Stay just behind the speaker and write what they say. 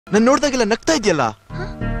ನನ್ ನೋಡ್ದಾಗೆಲ್ಲ ನಗ್ತಾ ಇದೆಯಲ್ಲ.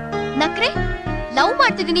 ನಕ್ರೆ ಲವ್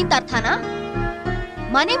ಮಾಡ್ತಿದ್ದೀನಿ ಅಂತ ಅರ್ಥನಾ?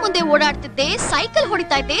 ಮನೆ ಮುಂದೆ ಓಡಾಡ್ತಿದ್ದೆ, ಸೈಕಲ್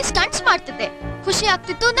ಹೊಡಿತಾ ಇದ್ದೆ, ಸ್ಟಂಟ್ಸ್ ಮಾಡ್ತಿದ್ದೆ, ಖುಷಿ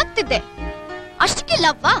ಆಗ್ತಿತ್ತು, ನಗ್ತಿದ್ದೆ. ಅಷ್ಟಕ್ಕೆ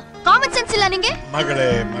ಲವ್ವಾ? ಕಾಮನ್ ಸೆನ್ಸ್ ಇಲ್ಲ ನಿಂಗೆ? ಮಗಳೇ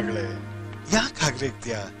ಮಗಳೇ ಯಾಕೆ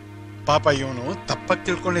ಹಾಗ್ರೀಗ್ತೀಯ? ಪಾಪ ಇವನು ತಪ್ಪಾಗಿ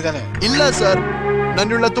ತಿಳ್ಕೊಂಡಿದ್ದಾನೆ. ಇಲ್ಲ ಸರ್, ನಾನು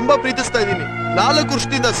ಇವಳ ತುಂಬಾ ಪ್ರೀತಿಸ್ತಾ ಇದ್ದೀನಿ 4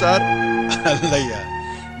 ವರ್ಷದಿಂದ ಸರ್. ಅಲ್ಲಯ್ಯ,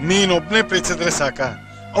 ನೀನೊಬ್ನೇ ಪ್ರೀತಿಸಿದ್ರೆ ಸಾಕ,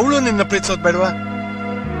 ಅವಳು ನಿನ್ನ ಪ್ರೀತಿಸೋದ್ ಬೇಡವಾ?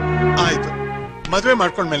 ಆಯ್ತು, ಮದ್ವೆ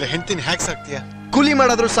ಮಾಡ್ಕೊಂಡ್ಮೇಲೆ ಹೆಂಡತಿನ ಹ್ಯಾಕ್ ಸಾಕ್ತೀಯ? ಕೂಲಿ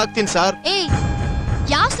ಮಾಡಾದ್ರೂ ಸಾಕ್ತೀನಿ ಸರ್. ಏಯ್,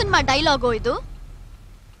 ಯಾವ ಸಿನಿಮಾ ಡೈಲಾಗೋ ಇದು?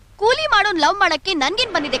 ಕೂಲಿ ಮಾಡೋನ್ ಲವ್ ಮಾಡಕ್ಕೆ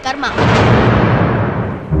ನನ್ಗೇನ್ ಬಂದಿದೆ ಕರ್ಮ?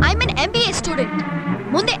 ಐ ಮೀನ್ MBA ಸ್ಟೂಡೆಂಟ್,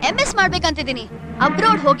 ಮುಂದೆ MS ಮಾಡ್ಬೇಕಂತಿದ್ದೀನಿ.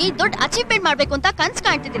 ಅಬ್ರಾಡ್ ಹೋಗಿ ದೊಡ್ಡ ಅಚೀವ್ಮೆಂಟ್ ಮಾಡ್ಬೇಕು ಅಂತ ಕನ್ಸ್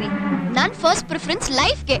ಕಾಣ್ತಿದ್ದೀನಿ. ನನ್ ಫಸ್ಟ್ ಪ್ರಿಫರೆನ್ಸ್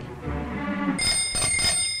ಲೈಫ್ಗೆ.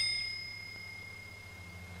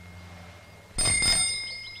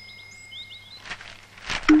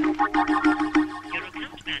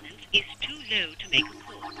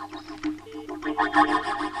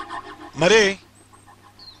 ಮರೇ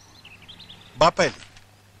ಬಾಪ ಇಲ್ಲಿ.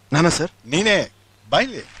 ನಾನಾ ಸರ್? ನೀನೇ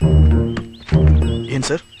ಬಾಯ್ಲಿ. ಏನ್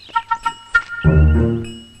ಸರ್?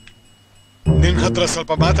 ನಿನ್ ಹತ್ರ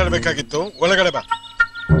ಸ್ವಲ್ಪ ಮಾತಾಡ್ಬೇಕಾಗಿತ್ತು, ಒಳಗಡೆ ಬಾ.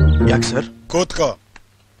 ಯಾಕೆ ಸರ್? ಕೂತ್ಕೋ.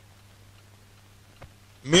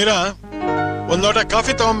 ಮೀರಾ, ಒಂದ್ ಲೋಟ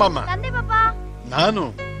ಕಾಫಿ ತಗೊಂಬಮ್ಮ. ನಾನು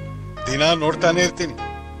ದಿನ ನೋಡ್ತಾನೆ ಇರ್ತೀನಿ,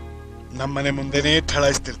 ನಮ್ಮನೆ ಮುಂದೆನೆ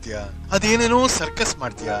ಠಳಾಯಿಸ್ತಿರ್ತೀಯ, ಅದೇನೇನೋ ಸರ್ಕಸ್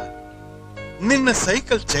ಮಾಡ್ತೀಯ. ನಿನ್ನ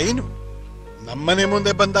ಸೈಕಲ್ ಚೈನು ನಮ್ಮನೆ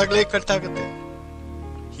ಮುಂದೆ ಬಂದಾಗ್ಲೇ ಕಟ್ಟಾಗತ್ತೆ.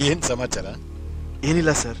 ಏನ್ ಸಮಾಚಾರ?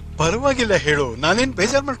 ಏನಿಲ್ಲ ಸರ್. ಪರವಾಗಿಲ್ಲ, ಹೇಳು, ನಾನೇನ್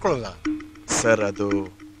ಬೇಜಾರ್ ಮಾಡ್ಕೊಳಲ್ಲ. ಸರ್ ಅದು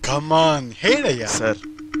ಕಮಾನ್ ಹೇಳಯ್ಯ. ಸರ್,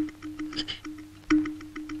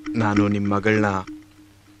 ನಾನು ನಿಮ್ ಮಗಳನ್ನ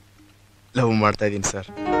ಲವ್ ಮಾಡ್ತಾ ಇದ್ದೀನಿ ಸರ್.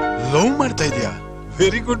 ಲವ್ ಮಾಡ್ತಾ ಇದೀಯಾ?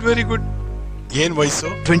 Very good very good. ಏನ್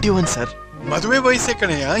ವಯಸ್ಸು? 21 ಸರ್. ಮದುವೆ ವಯಸ್ಸೇ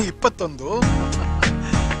ಕಣಯ್ಯ, 21.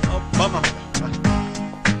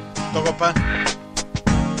 ತಗೋಪ್ಪ.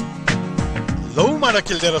 ಲವ್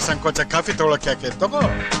ಮಾಡಕ್ಕಿಲ್ದೇ ಇರೋ ಸಂಕೋಚ ಕಾಫಿ ತಗೊಳಕ್ ಯಾಕೆ? ತಗೋ.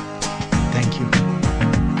 Thank you.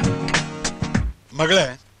 ಮಗಳೇ,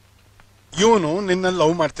 ಇವನು ನಿನ್ನ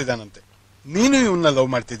ಲವ್ ಮಾಡ್ತಿದ್ದಾನಂತೆ, ನೀನು ಇವನ್ನ ಲವ್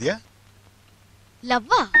ಮಾಡ್ತಿದ್ಯಾ?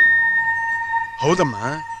 ಲವ್ವಾ? ಹೌದಮ್ಮ,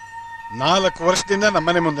 4 ವರ್ಷದಿಂದ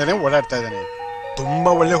ನಮ್ಮನೆ ಮುಂದೆನೆ ಓಡಾಡ್ತಾ ಇದ್ದಾನೆ.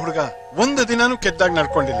 ತುಂಬಾ ಒಳ್ಳೆ ಹುಡುಗ, ಒಂದು ದಿನಾನು ಕೆಟ್ಟಾಗಿ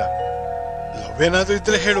ನಡ್ಕೊಂಡಿಲ್ಲ. ಲವ್ ಏನಾದ್ರೂ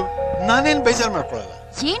ಇದ್ರೆ ಹೇಳು, ನಾನೇನ್ ಬೇಜಾರ್ ಮಾಡ್ಕೊಳಲ್ಲ.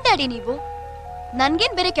 ಏನ್ ಡ್ಯಾಡಿ ನೀವು?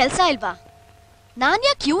 ನನ್ಗೇನ್ ಬೇರೆ ಕೆಲ್ಸ ಇಲ್ವಾ? ನಾನ್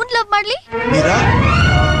ಯಾಕೆ ಇವನ್ ಲವ್ ಮಾಡ್ಲಿ? ಮೀರಾ,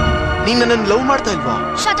 ನೀನ್ ನನ್ನ ಲವ್ ಮಾಡ್ತಾ ಇಲ್ವಾ?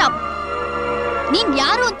 Shut up. ನೀನ್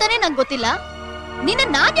ಯಾರು ಅಂತಾನೆ ನಂಗೆ ಗೊತ್ತಿಲ್ಲ, ನಿನ್ನ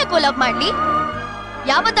ನಾನ್ ಯಾಕೋ ಲವ್ ಮಾಡ್ಲಿ?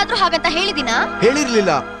 ಯಾವತ್ತಾದ್ರೂ ಹಾಗಂತ ಹೇಳಿದಿನಾ?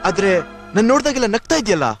 ಹೇಳಿರ್ಲಿಲ್ಲ, ಆದ್ರೆ ನನ್ ನೋಡ್ದಾಗೆಲ್ಲ ನಗ್ತಾ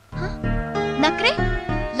ಇದೆಯಲ್ಲ. ನಕ್ರೆ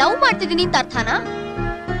ಲವ್ ಮಾಡ್ತಿದ್ದೀನಿ ಅಂತ ಅರ್ಥನಾ?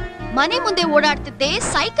 ಮನೆ ಮುಂದೆ ಓಡಾಡ್ತಿದ್ದೆ,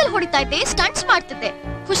 ಸೈಕಲ್ ಹೊಡಿತಾ ಇದ್ದೆ, ಸ್ಟಂಟ್ಸ್ ಮಾಡ್ತಿದ್ದೆ,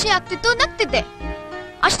 ಖುಷಿ ಆಗ್ತಿತ್ತು, ನಗ್ತಿದ್ದೆ.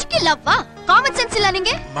 ಅಷ್ಟಕ್ಕೆ ಲವ್ವಾ? ಕಾಮನ್ ಸೆನ್ಸ್ ಇಲ್ಲ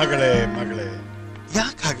ನಿಂಗೆ? ಮಗಳೇ ಮಗಳೇ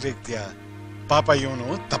ಯಾಕೆ ಹಾಗ್ರೀಗ್ತೀಯ? ಪಾಪ ಇವನು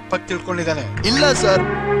ತಪ್ಪಾಗಿ ತಿಳ್ಕೊಂಡಿದ್ದಾನೆ. ಇಲ್ಲ ಸರ್,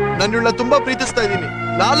 ನಾನು ಇವಳ ತುಂಬಾ ಪ್ರೀತಿಸ್ತಾ ಇದ್ದೀನಿ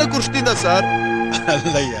 4 ವರ್ಷದಿಂದ ಸರ್.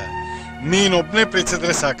 ಅಲ್ಲಯ್ಯ, ನೀನೊಬ್ನೇ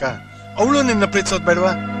ಪ್ರೀತಿಸಿದ್ರೆ ಸಾಕ, ಅವಳು ನಿನ್ನ ಪ್ರೀತಿಸೋದ್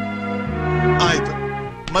ಬೇಡವಾ? ಆಯ್ತು,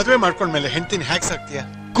 ಮದ್ವೆ ಮಾಡ್ಕೊಂಡ್ಮೇಲೆ ಹೆಂಡತಿನ ಹ್ಯಾಕ್ ಸಾಕ್ತೀಯ?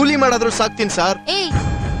 ಕೂಲಿ ಮಾಡಾದ್ರೂ ಸಾಕ್ತೀನಿ ಸರ್. ಏಯ್,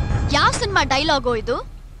 ಯಾವ ಸಿನಿಮಾ ಡೈಲಾಗೋ ಇದು?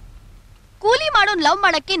 ಕೂಲಿ ಮಾಡೋನ್ ಲವ್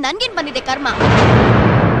ಮಾಡಕ್ಕೆ ನನ್ಗೇನ್ ಬಂದಿದೆ ಕರ್ಮ?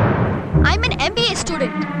 ಐ ಮೀನ್ MBA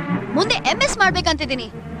ಸ್ಟೂಡೆಂಟ್, ಮುಂದೆ MS ಮಾಡ್ಬೇಕಂತಿದ್ದೀನಿ.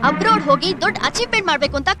 ಅಬ್ರಾಡ್ ಹೋಗಿ ದೊಡ್ಡ ಅಚೀವ್ಮೆಂಟ್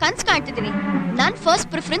ಮಾಡ್ಬೇಕು ಅಂತ ಕನ್ಸ್ ಕಾಣ್ತಿದ್ದೀನಿ. ನನ್ ಫಸ್ಟ್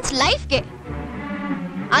ಪ್ರಿಫರೆನ್ಸ್ ಲೈಫ್ಗೆ.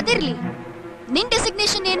 ಅದಿರ್ಲಿ, ನಿನ್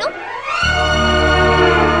ಡೆಸಿಗ್ನೇಷನ್ ಏನು?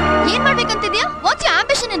 ಏನ್ ಮಾಡ್ಬೇಕಂತಿದ್ಯಾ? What's your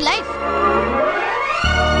ambition in life?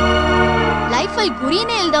 ಲೈಫಲ್ಲಿ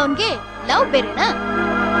ಗುರಿನೇ ಇಲ್ದವನ್ಗೆ ಲವ್ ಬೇರೆನಾ?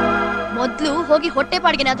 ಮೊದ್ಲು ಹೋಗಿ ಹೊಟ್ಟೆ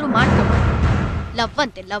ಪಾಡ್ಗೆನಾದ್ರೂ ಮಾಡ್ಕೊ. ಲವ್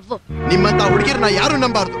ಅಂತೆ ಲವ್. ನಿಮ್ಮಂತ ಹುಡುಗಿರ್ನ ಯಾರು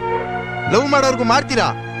ನಂಬಾರ್ದು. ಲವ್ ಮಾಡೋರ್ಗು ಮಾಡ್ತೀರಾ,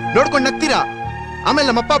 ನೋಡ್ಕೊಂಡ್ ನಗ್ತೀರಾ, ಆಮೇಲೆ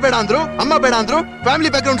ನಮ್ಮಪ್ಪ ಬೇಡ ಅಂದ್ರು, ಅಮ್ಮ ಬೇಡ ಅಂದ್ರು, ಫ್ಯಾಮಿಲಿ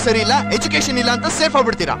ಬ್ಯಾಕ್ಗ್ರೌಂಡ್ ಸರಿ ಇಲ್ಲ, ಎಜುಕೇಶನ್ ಇಲ್ಲ ಅಂತ ಸೇಫ್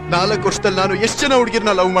ಆಗ್ಬಿಡ್ತೀರಾ. 4 ವರ್ಷದಲ್ಲಿ ನಾನು ಎಷ್ಟು ಜನ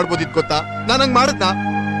ಹುಡುಗಿರ್ನ ಲವ್ ಮಾಡ್ಬೋದಿದ್ ಗೊತ್ತಾ? ನಾನು ಹಂಗ್ ಮಾಡದ್ನ?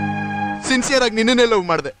 ಸಿನ್ಸಿಯರ್ ಆಗಿ ನಿನ್ನೇ ಲವ್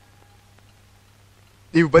ಮಾಡ್ದೆ.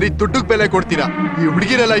 ನೀವು ಬರೀ ದುಡ್ಡುಗ್ ಬೆಲೆ ಕೊಡ್ತೀರಾ. ಈ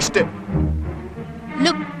ಹುಡುಗಿರೆಲ್ಲ ಇಷ್ಟೇ.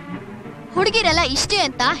 ಲುಕ್, ಹುಡುಗಿರೆಲ್ಲ ಇಷ್ಟೇ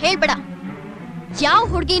ಅಂತ ಹೇಳ್ಬೇಡ. ಯಾವ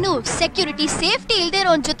ಹುಡುಗಿನೂ ಸೆಕ್ಯೂರಿಟಿ ಸೇಫ್ಟಿ ಇಲ್ದೇ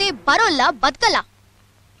ಇರೋನ್ ಜೊತೆ ಬರೋಲ್ಲ, ಬದುಕಲ್ಲ.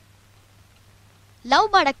 ಲವ್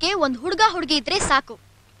ಮಾಡಕ್ಕೆ ಒಂದ್ ಹುಡುಗಿ ಇದ್ರೆ ಸಾಕು,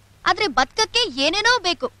 ಆದ್ರೆ ಬದುಕಕ್ಕೆ ಏನೇನೋ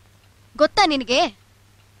ಬೇಕು. ಗೊತ್ತಾ ನಿನಗೆ?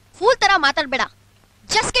 ಫೂಲ್ ತರ ಮಾತಾಡ್ಬೇಡ.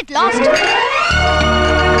 Just get lost.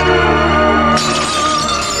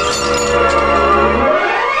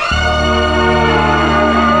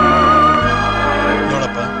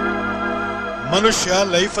 ನೋಡಪ್ಪ, ಮನುಷ್ಯ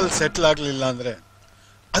ಲೈಫಲ್ಲಿ ಸೆಟ್ಲ್ ಆಗ್ಲಿಲ್ಲ ಅಂದ್ರೆ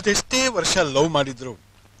ಅದೆಷ್ಟೇ ವರ್ಷ ಲವ್ ಮಾಡಿದ್ರು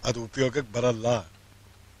ಅದು ಉಪಯೋಗಕ್ಕೆ ಬರಲ್ಲ.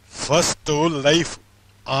 ಫಸ್ಟ್ ಲೈಫ್,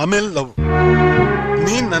 ಆಮೇಲೆ ಲವ್.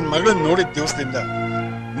 ನೀನ್ ನನ್ನ ಮಗಳನ್ನ ನೋಡಿದ ದಿವಸದಿಂದ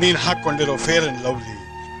ನೀನ್ ಹಾಕೊಂಡಿರೋ ಫೇರ್ ಅಂಡ್ ಲವ್ಲಿ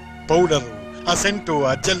ಪೌಡರು, ಆ ಸೆಂಟು,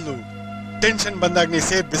 ಆ ಜೆಲ್ಲು, ಟೆನ್ಷನ್ ಬಂದಾಗ ನೀ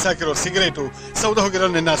ಸೇದ್ ಬಿಸಾಕಿರೋ ಸಿಗರೇಟು, ಸೌದ ಹೋಗಿರೋ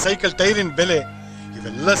ನಿನ್ನ ಸೈಕಲ್ ಟೈರಿನ ಬೆಲೆ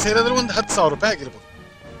ಇವೆಲ್ಲ ಸೇರಿದ್ರೆ ಒಂದು 10,000 ರೂಪಾಯಿ ಆಗಿರ್ಬೋದು.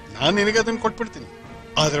 ನಾನು ನಿನಗೆ ಅದನ್ನ ಕೊಟ್ಬಿಡ್ತೀನಿ.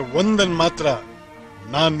 ಆದ್ರೆ ಒಂದನ್ ಮಾತ್ರ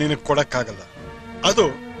ನಾನ್ ನಿನಗ್ ಕೊಡಕ್ಕಾಗಲ್ಲ. ಅದು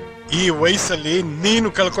ಈ ವಯಸ್ಸಲ್ಲಿ ನೀನು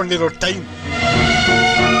ಕಳ್ಕೊಂಡಿರೋ ಟೈಮ್.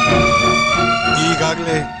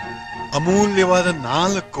 ಈಗಾಗ್ಲೇ ಅಮೂಲ್ಯವಾದ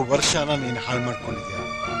 4 ವರ್ಷನ ನೀನು ಹಾಳು ಮಾಡ್ಕೊಂಡಿದ್ಯಾ.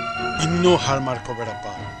 ಇನ್ನೂ ಹಾಳು ಮಾಡ್ಕೋಬೇಡಪ್ಪ.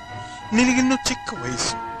 ನಿನಗಿನ್ನೂ ಚಿಕ್ಕ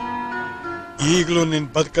ವಯಸ್ಸು. ಈಗಲೂ ನಿನ್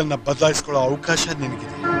ಬದುಕನ್ನ ಬದಲಾಯಿಸ್ಕೊಳ್ಳೋ ಅವಕಾಶ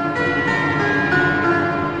ನಿನಗಿದೆ.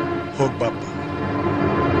 ಹೋಗ್ಬಾಪ.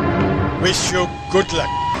 Wish you good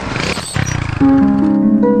luck.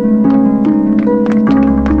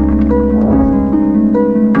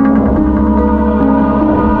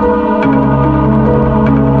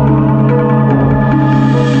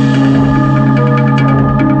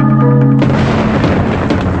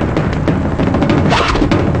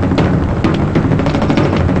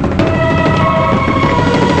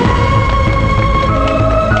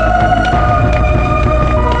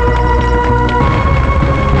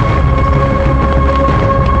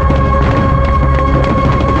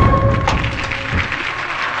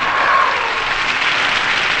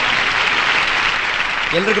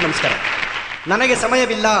 ಎಲ್ರಿಗೂ ನಮಸ್ಕಾರ. ನನಗೆ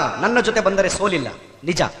ಸಮಯವಿಲ್ಲ, ನನ್ನ ಜೊತೆ ಬಂದರೆ ಸೋಲಿಲ್ಲ.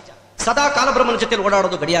 ನಿಜ, ಸದಾ ಕಾಲಬ್ರಹ್ಮನ ಜೊತೆಲಿ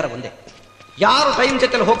ಓಡಾಡೋದು ಗಡಿಯಾರ ಒಂದೇ. ಯಾರು ಟೈಮ್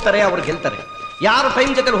ಜೊತೆಲಿ ಹೋಗ್ತಾರೆ ಅವ್ರು ಗೆಲ್ತಾರೆ, ಯಾರು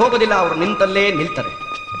ಟೈಮ್ ಜೊತೆಲಿ ಹೋಗೋದಿಲ್ಲ ಅವ್ರು ನಿಂತಲ್ಲೇ ನಿಲ್ತಾರೆ.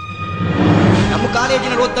 ನಮ್ಮ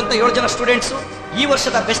ಕಾಲೇಜಿನಲ್ಲಿ ಓದಂತ 7 ಜನ ಸ್ಟೂಡೆಂಟ್ಸು ಈ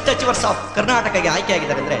ವರ್ಷದ ಬೆಸ್ಟ್ ಅಚೀವರ್ಸ್ ಆಫ್ ಕರ್ನಾಟಕಗೆ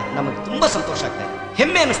ಆಯ್ಕೆಯಾಗಿದ್ದಾರೆ ಅಂದ್ರೆ ನಮಗೆ ತುಂಬಾ ಸಂತೋಷ ಆಗ್ತಾ ಇದೆ,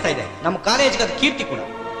 ಹೆಮ್ಮೆ ಅನಿಸ್ತಾ ಇದೆ. ನಮ್ಮ ಕಾಲೇಜ್ಗೆ ಅದು ಕೀರ್ತಿ ಕೂಡ.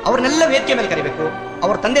 ಅವ್ರನ್ನೆಲ್ಲ ವೇದಿಕೆ ಮೇಲೆ ಕರಿಬೇಕು,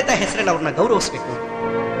 ಅವ್ರ ತಂದೆ ತಾಯಿ ಹೆಸರಲ್ಲಿ ಅವ್ರನ್ನ ಗೌರವಿಸಬೇಕು.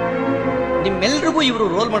 ನಿಮ್ಮೆಲ್ರಿಗೂ ಇವರು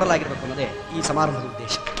ರೋಲ್ ಮಾಡೆಲ್ ಆಗಿರ್ಬೇಕು ಅನ್ನೋದೇ ಈ ಸಮಾರಂಭದ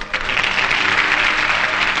ಉದ್ದೇಶ.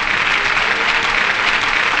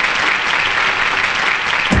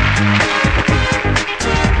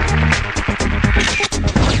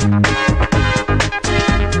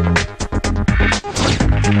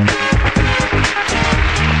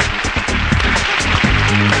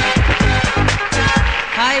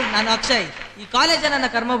 ಹಾಯ್, ನಾನು ಅಕ್ಷಯ್. ಈ ಕಾಲೇಜ್ ನನ್ನ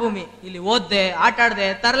ಕರ್ಮಭೂಮಿ. ಇಲ್ಲಿ ಓದ್ದೆ, ಆಟ ಆಡ್ದೆ,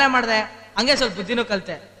 ತರಲೆ ಮಾಡ್ದೆ, ಹಂಗೆ ಸ್ವಲ್ಪ ಬುದ್ಧಿನೂ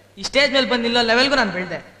ಕಲ್ತೆ. ಈ ಸ್ಟೇಜ್ ಮೇಲೆ ಬಂದು ನಿಲ್ಲೋ ಲೆವೆಲ್ಗೂ ನಾನು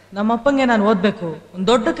ಬೆಳೆದೆ. ನಮ್ಮಪ್ಪಂಗೆ ನಾನು ಓದ್ಬೇಕು, ಒಂದು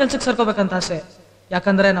ದೊಡ್ಡ ಕೆಲ್ಸಕ್ಕೆ ಸೇರ್ಕೋಬೇಕಂತ ಆಸೆ.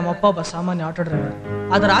 ಯಾಕಂದ್ರೆ ನಮ್ಮಪ್ಪ ಒಬ್ಬ ಸಾಮಾನ್ಯ ಆಟೋ ಡ್ರೈವರ್.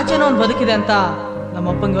 ಅದ್ರ ಆಚೆನೋ ಒಂದು ಬದುಕಿದೆ ಅಂತ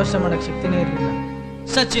ನಮ್ಮಪ್ಪಂಗೆ ಯೋಚನೆ ಮಾಡಕ್ ಶಕ್ತಿನೇ ಇರಲಿಲ್ಲ.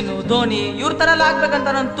 ಸಚಿನ್, ಧೋನಿ ಇವ್ರ ತರ ಎಲ್ಲ ಆಗ್ಬೇಕಂತ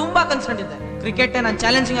ನಾನು ತುಂಬಾ ಕನ್ಸ್ಕೊಂಡಿದ್ದೆ. ಕ್ರಿಕೆಟ್ ನಾನು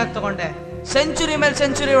ಚಾಲೆಂಜಿಂಗ್ ಆಗಿ ತಗೊಂಡೆ, ಸೆಂಚುರಿ ಮೇಲೆ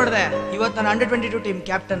ಸೆಂಚುರಿ ಹೊಡೆದೆ. ಇವತ್ತು ನಾನು ಅಂಡರ್-22 ಟೀಮ್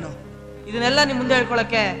ಕ್ಯಾಪ್ಟನ್. ಇದನ್ನೆಲ್ಲ ನಿಮ್ ಮುಂದೆ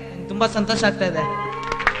ಹೇಳ್ಕೊಳಕ್ಕೆ ನಂಗೆ ತುಂಬಾ ಸಂತೋಷ ಆಗ್ತಾ ಇದೆ.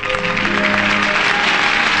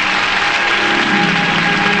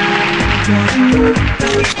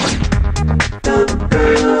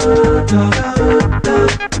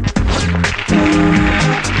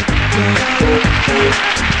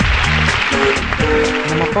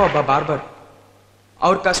 ನಮ್ಮಪ್ಪ ಒಬ್ಬ ಬಾರ್ಬರ್.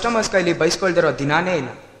 ಅವ್ರ ಕಸ್ಟಮರ್ಸ್ ಕೈಲಿ ಬೈಸ್ಕೊಳ್ದಿರೋ ದಿನಾನೇ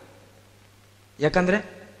ಇಲ್ಲ. ಯಾಕಂದ್ರೆ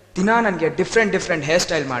ದಿನ ನನಗೆ ಡಿಫ್ರೆಂಟ್ ಹೇರ್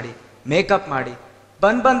ಸ್ಟೈಲ್ ಮಾಡಿ, ಮೇಕಪ್ ಮಾಡಿ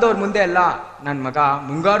ಬಂದವ್ರ ಮುಂದೆ ಎಲ್ಲ ನನ್ನ ಮಗ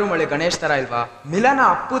ಮುಂಗಾರು ಮಳೆ ಗಣೇಶ್ ತರ ಇಲ್ವಾ, ಮಿಲನ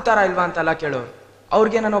ಅಪ್ಪು ತರ ಇಲ್ವಾ ಅಂತೆಲ್ಲ ಕೇಳೋರು.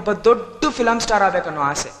 ಅವ್ರಿಗೆ ನಾನೊಬ್ಬ ದೊಡ್ಡ ಫಿಲಮ್ ಸ್ಟಾರ್ ಆಗ್ಬೇಕನ್ನೋ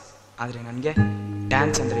ಆಸೆ. ಆದ್ರೆ ನನಗೆ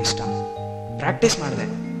ಡ್ಯಾನ್ಸ್ ಅಂದ್ರೆ ಇಷ್ಟ. ಪ್ರಾಕ್ಟೀಸ್ ಮಾಡಿದೆ,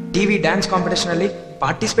 ಟಿವಿ ಡ್ಯಾನ್ಸ್ ಕಾಂಪಿಟೇಷನ್ ಅಲ್ಲಿ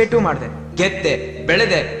ಪಾರ್ಟಿಸಿಪೇಟೂ ಮಾಡಿದೆ, ಗೆದ್ದೆ,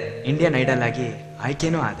 ಬೆಳೆದೆ, ಇಂಡಿಯನ್ ಐಡಲ್ ಆಗಿ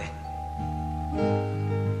ಆಯ್ಕೆನೂ ಆದೆ.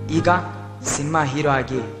 ಈಗ ಸಿನಿಮಾ ಹೀರೋ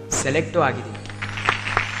ಆಗಿ ಸೆಲೆಕ್ಟೂ ಆಗಿದ್ದೀನಿ.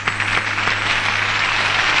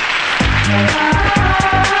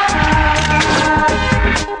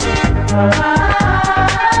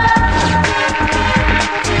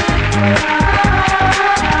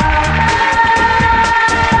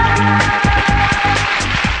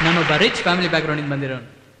 ನಾನೊಬ್ಬ ರಿಚ್ ಫ್ಯಾಮಿಲಿ ಬ್ಯಾಕ್ಗ್ರೌಂಡಿಂದ ಬಂದಿರೋನು.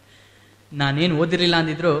 ನಾನೇನು ಓದಿರಲಿಲ್ಲ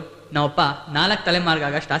ಅಂದಿದ್ರು ನಮ್ಮಪ್ಪ 4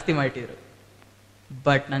 ತಲೆಮಾರ್ಗಾಗಷ್ಟು ಆಸ್ತಿ ಮಾಡಿಟ್ಟಿದ್ರು.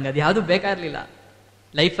 ಬಟ್ ನಂಗೆ ಅದು ಯಾವುದು ಬೇಕಾಗಿರಲಿಲ್ಲ.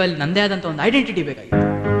 ಲೈಫಲ್ಲಿ ನನ್ನದೇ ಆದಂಥ ಒಂದು ಐಡೆಂಟಿಟಿ ಬೇಕಾಗಿತ್ತು.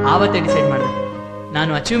 ಆವತ್ತೇ ಡಿಸೈಡ್ ಮಾಡಿದೆ,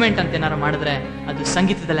 ನಾನು ಅಚೀವ್ಮೆಂಟ್ ಅಂತ ಏನಾರು ಮಾಡಿದ್ರೆ ಅದು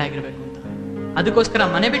ಸಂಗೀತದಲ್ಲೇ ಆಗಿರಬೇಕು ಅಂತ. ಅದಕ್ಕೋಸ್ಕರ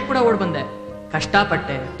ಮನೆ ಬಿಟ್ಟು ಕೂಡ ಓಡ್ ಬಂದೆ,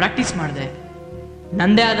 ಕಷ್ಟಪಟ್ಟೆ, ಪ್ರಾಕ್ಟೀಸ್ ಮಾಡಿದೆ,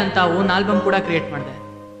 ನನ್ನದೇ ಆದಂಥ ಓನ್ ಆಲ್ಬಮ್ ಕೂಡ ಕ್ರಿಯೇಟ್ ಮಾಡಿದೆ.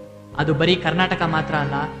 ಅದು ಬರೀ ಕರ್ನಾಟಕ ಮಾತ್ರ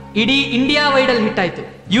ಅಲ್ಲ, ಇಡೀ ಇಂಡಿಯಾ ವೈಡಲ್ಲಿ ಹಿಟ್ ಆಯ್ತು.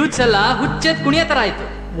 ಯೂತ್ಸ್ ಎಲ್ಲ ಹುಚ್ಚೆತ್ ಕುಣಿಯೋ ಥರ ಆಯ್ತು.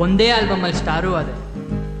 ಒಂದೇ ಆಲ್ಬಮ್ ಅಲ್ಲಿ ಸ್ಟಾರೂ ಅದೇ.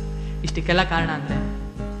 ಇಷ್ಟಕ್ಕೆಲ್ಲ ಕಾರಣ ಅಂದ್ರೆ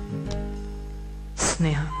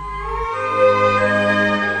ಸ್ನೇಹ,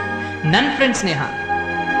 ನನ್ನ friend Sneha.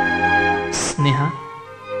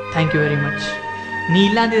 Thank you very much. ನೀ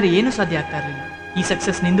ಇಲ್ಲ ಅಂದಿದ್ರೆ ಏನೂ ಸಾಧ್ಯ ಆಗ್ತಾ ಇರಲಿಲ್ಲ. ಈ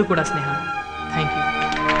ಸಕ್ಸಸ್ ನಿಂದು ಕೂಡ ಸ್ನೇಹ. Thank you.